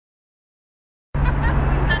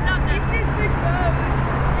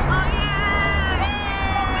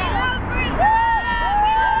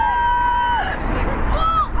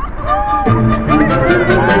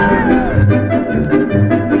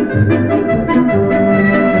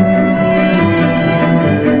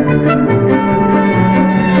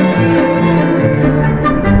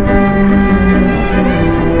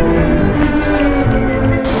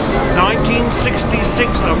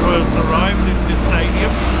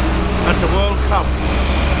the World Cup.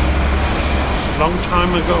 Long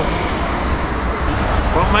time ago.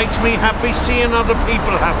 What makes me happy? Seeing other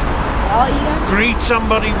people happy. Oh, yeah. Greet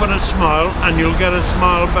somebody with a smile and you'll get a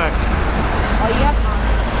smile back. Oh, yeah.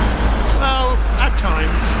 Well, at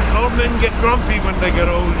times. Old men get grumpy when they get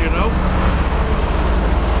old, you know.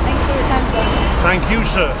 Thanks for your time, sir. Thank you,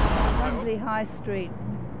 sir. Wembley High Street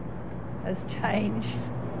has changed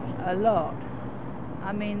a lot.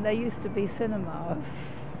 I mean, there used to be cinemas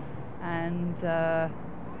and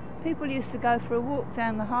people used to go for a walk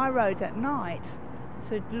down the high road at night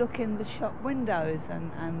to look in the shop windows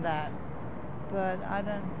and that. But I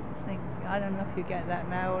don't know if you get that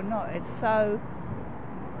now or not. It's so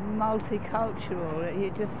multicultural. You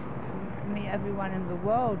just meet everyone in the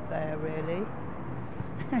world there, really.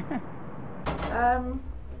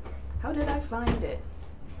 How did I find it?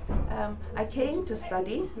 I came to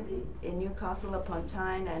study in Newcastle upon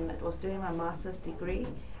Tyne and was doing my master's degree.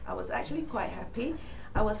 I was actually quite happy.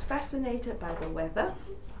 I was fascinated by the weather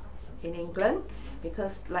in England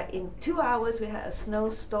because like in 2 hours we had a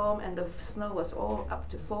snowstorm and the snow was all up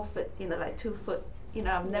to 4 foot, you know, like 2 foot. You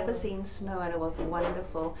know, I've never seen snow and it was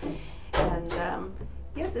wonderful. And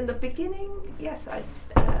yes, in the beginning, yes,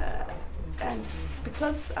 and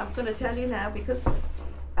because I'm going to tell you now, because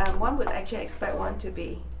one would actually expect one to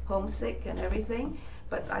be homesick and everything,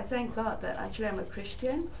 but I thank God that actually I'm a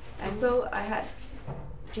Christian, and so I had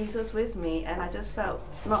Jesus with me, and I just felt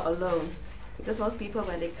not alone, because most people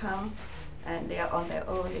when they come and they are on their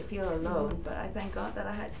own, they feel alone, but I thank God that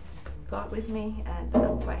I had God with me, and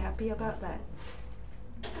I'm quite happy about that.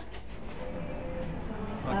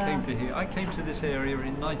 I came to this area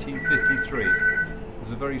in 1953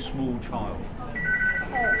 as a very small child,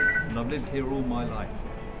 and I've lived here all my life.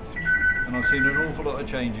 And I've seen an awful lot of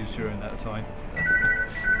changes during that time.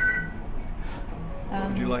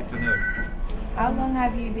 Would you like to know? How long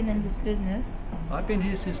have you been in this business? I've been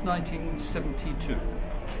here since 1972.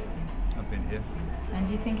 I've been here. And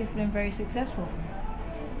do you think it's been very successful?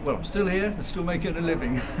 Well, I'm still here and still making a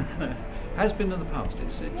living. Has been in the past.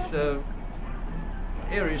 It's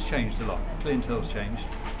area's changed a lot. Clientele's changed,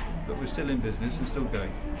 but we're still in business and still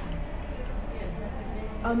going.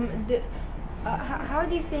 How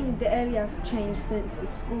do you think the area has changed since the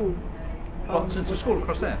school? Since the school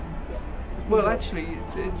across there? Well, actually,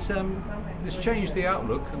 it's changed the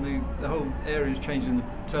outlook, and the whole area's changed in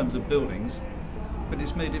terms of buildings, but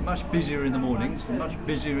it's made it much busier in the mornings and much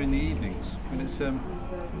busier in the evenings. And it's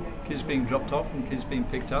kids being dropped off and kids being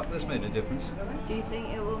picked up. That's made a difference. Do you think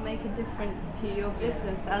it will make a difference to your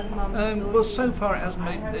business as mum? Well, so far it hasn't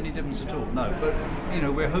made any difference at all. No, but you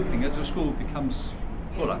know, we're hoping as the school becomes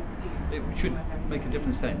fuller, it should make a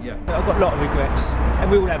difference then, yeah. I've got a lot of regrets,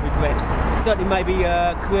 and we all have regrets. Certainly maybe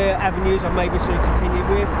career avenues I maybe sort of continued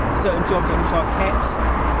with, certain jobs which I've kept,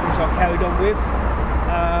 which I've carried on with.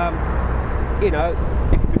 You know,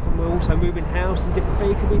 it could be from also moving house and different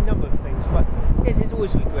things, it could be a number of things, but there's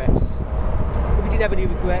always regrets. If you didn't have any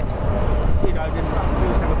regrets, you know, then we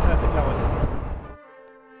always have a perfect life.